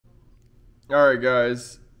Alright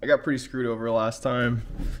guys, I got pretty screwed over last time.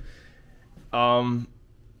 I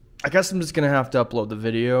guess I'm just gonna have to upload the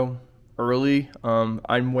video early.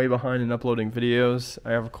 I'm way behind in uploading videos.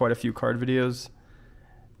 I have quite a few card videos.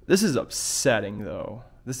 This is upsetting though.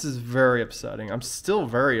 This is very upsetting. I'm still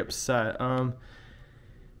very upset. I don't know.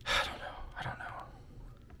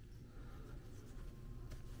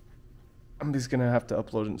 I'm just gonna have to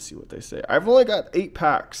upload and see what they say. I've only got 8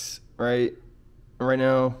 packs, right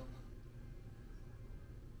now.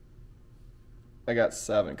 I got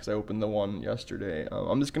 7 because I opened the one yesterday.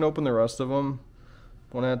 I'm just gonna open the rest of them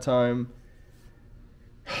one at a time.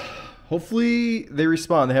 Hopefully they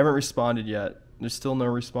respond. They haven't responded yet. There's still no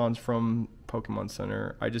response from Pokemon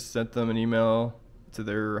Center. I just sent them an email to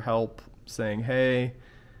their help saying, hey,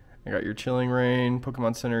 I got your Chilling Reign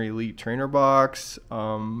Pokemon Center Elite Trainer box.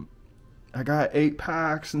 I got 8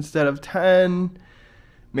 packs instead of 10.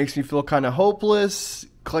 Makes me feel kind of hopeless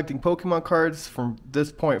collecting Pokemon cards from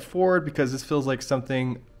this point forward because this feels like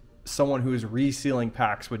something someone who's resealing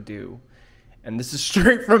packs would do. And this is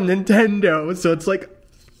straight from Nintendo, so it's like,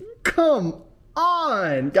 come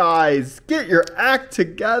on, guys, get your act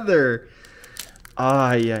together.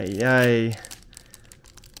 Ay, ay, ay.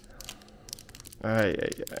 Ay,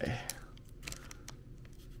 ay, ay.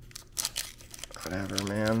 Whatever,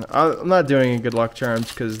 man. I'm not doing any good luck charms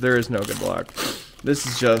because there is no good luck. This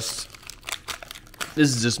is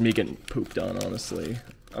just me getting pooped on, honestly.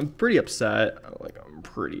 I'm pretty upset. I'm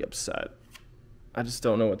pretty upset. I just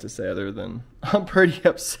don't know what to say other than I'm pretty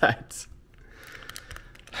upset.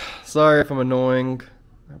 Sorry if I'm annoying.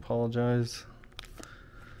 I apologize.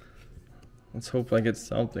 Let's hope I get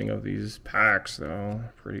something of these packs, though.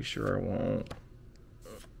 Pretty sure I won't.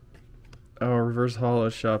 Oh, reverse holo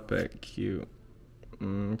shop it. Cute.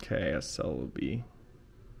 Okay, a Celebi.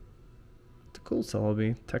 It's a cool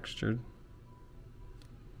Celebi. Textured.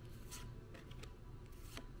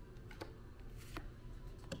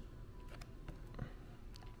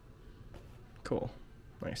 Cool.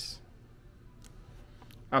 Nice.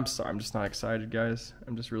 I'm sorry. I'm just not excited, guys.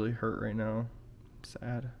 I'm just really hurt right now. I'm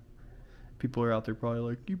sad. People are out there probably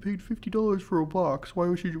like, you paid $50 for a box. Why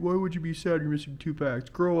would you be sad you're missing 2 packs?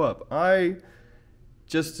 Grow up. I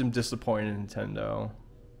just am disappointed in Nintendo.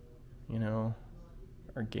 You know,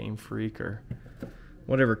 or Game Freak or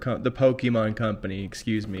whatever. The Pokemon Company.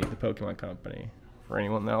 Excuse me. The Pokemon Company. For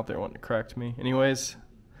anyone out there wanting to correct me. Anyways,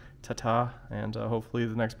 ta-ta. And hopefully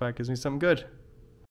the next pack gives me something good.